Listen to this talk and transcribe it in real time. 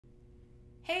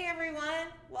Hey everyone,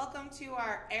 welcome to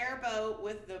our air bow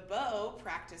with the bow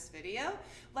practice video.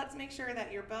 Let's make sure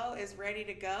that your bow is ready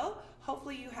to go.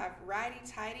 Hopefully you have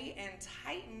righty-tighty and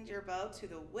tightened your bow to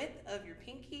the width of your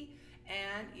pinky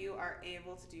and you are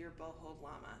able to do your bow hold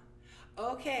llama.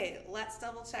 Okay, let's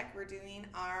double check. We're doing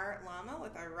our llama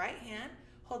with our right hand.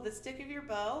 Hold the stick of your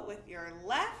bow with your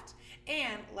left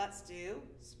and let's do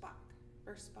Spock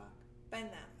or Spock. Bend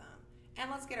that thumb. And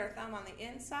let's get our thumb on the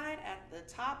inside at the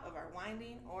top of our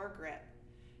winding or grip.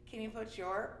 Can you put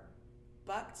your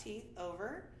buck teeth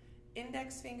over,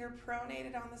 index finger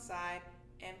pronated on the side,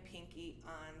 and pinky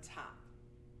on top?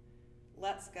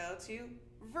 Let's go to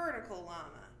vertical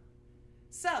llama.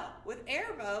 So with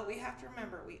air bow, we have to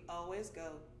remember we always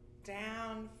go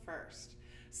down first.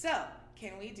 So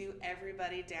can we do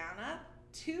everybody down up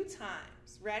 2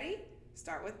 times? Ready?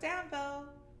 Start with down bow.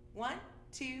 1,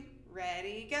 2,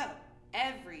 ready, go.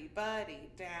 Everybody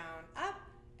down, up,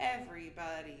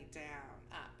 everybody down,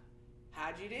 up.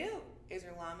 How'd you do? Is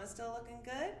your llama still looking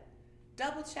good?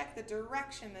 Double check the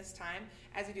direction this time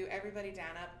as we do everybody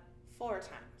down, up 4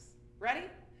 times. Ready?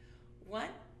 1,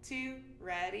 2,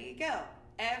 ready, go.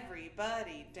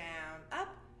 Everybody down,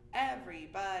 up,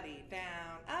 everybody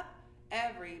down, up,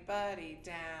 everybody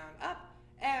down, up,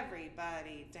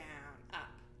 everybody down,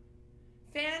 up.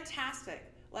 Fantastic.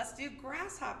 Let's do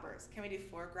grasshoppers. Can we do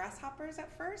 4 grasshoppers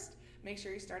at first? Make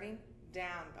sure you're starting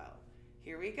down bow.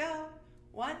 Here we go.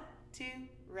 1, 2,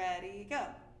 ready, go.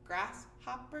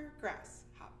 Grasshopper,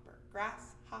 grasshopper,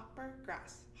 grasshopper,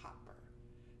 grasshopper.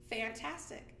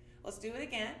 Fantastic. Let's do it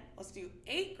again. Let's do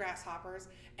 8 grasshoppers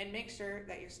and make sure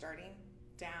that you're starting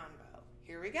down bow.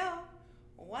 Here we go.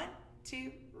 1,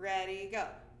 2, ready, go.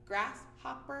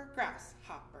 Grasshopper,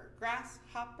 grasshopper,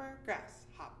 grasshopper,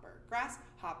 grasshopper,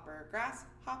 grasshopper,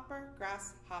 grasshopper,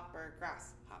 grasshopper,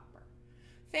 grasshopper.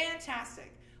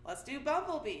 Fantastic. Let's do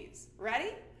bumblebees.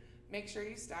 Ready? Make sure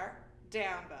you start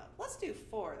down bow. Let's do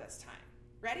 4 this time.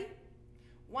 Ready?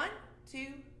 1, 2,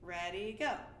 ready,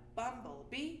 go.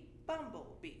 Bumblebee,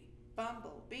 bumblebee,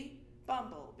 bumblebee,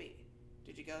 bumblebee.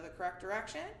 Did you go the correct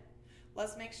direction?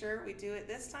 Let's make sure we do it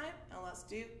this time, and let's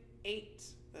do 8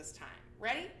 this time.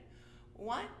 Ready?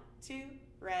 1, 2,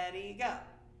 ready, go.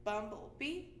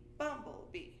 Bumblebee,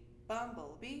 bumblebee,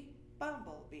 bumblebee,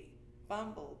 bumblebee,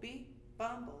 bumblebee,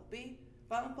 bumblebee,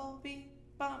 bumblebee,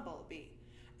 bumblebee.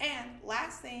 And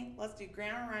last thing, let's do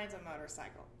Grandma rides a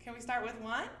motorcycle. Can we start with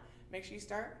 1? Make sure you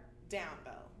start down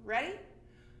bow. Ready?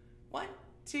 1,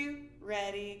 2,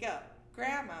 ready, go.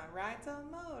 Grandma rides a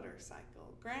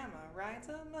motorcycle. Grandma rides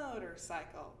a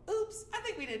motorcycle. Oops, I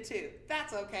think we did 2.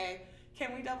 That's okay.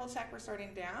 Can we double check we're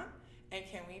starting down? And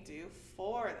can we do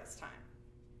 4 this time?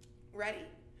 Ready?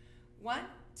 1,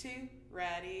 2,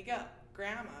 ready, go.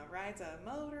 Grandma rides a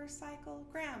motorcycle.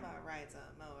 Grandma rides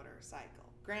a motorcycle.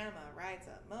 Grandma rides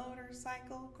a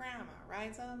motorcycle. Grandma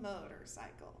rides a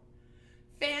motorcycle.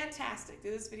 Fantastic. Do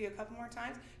this video a couple more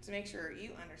times to make sure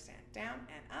you understand down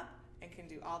and up and can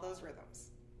do all those rhythms.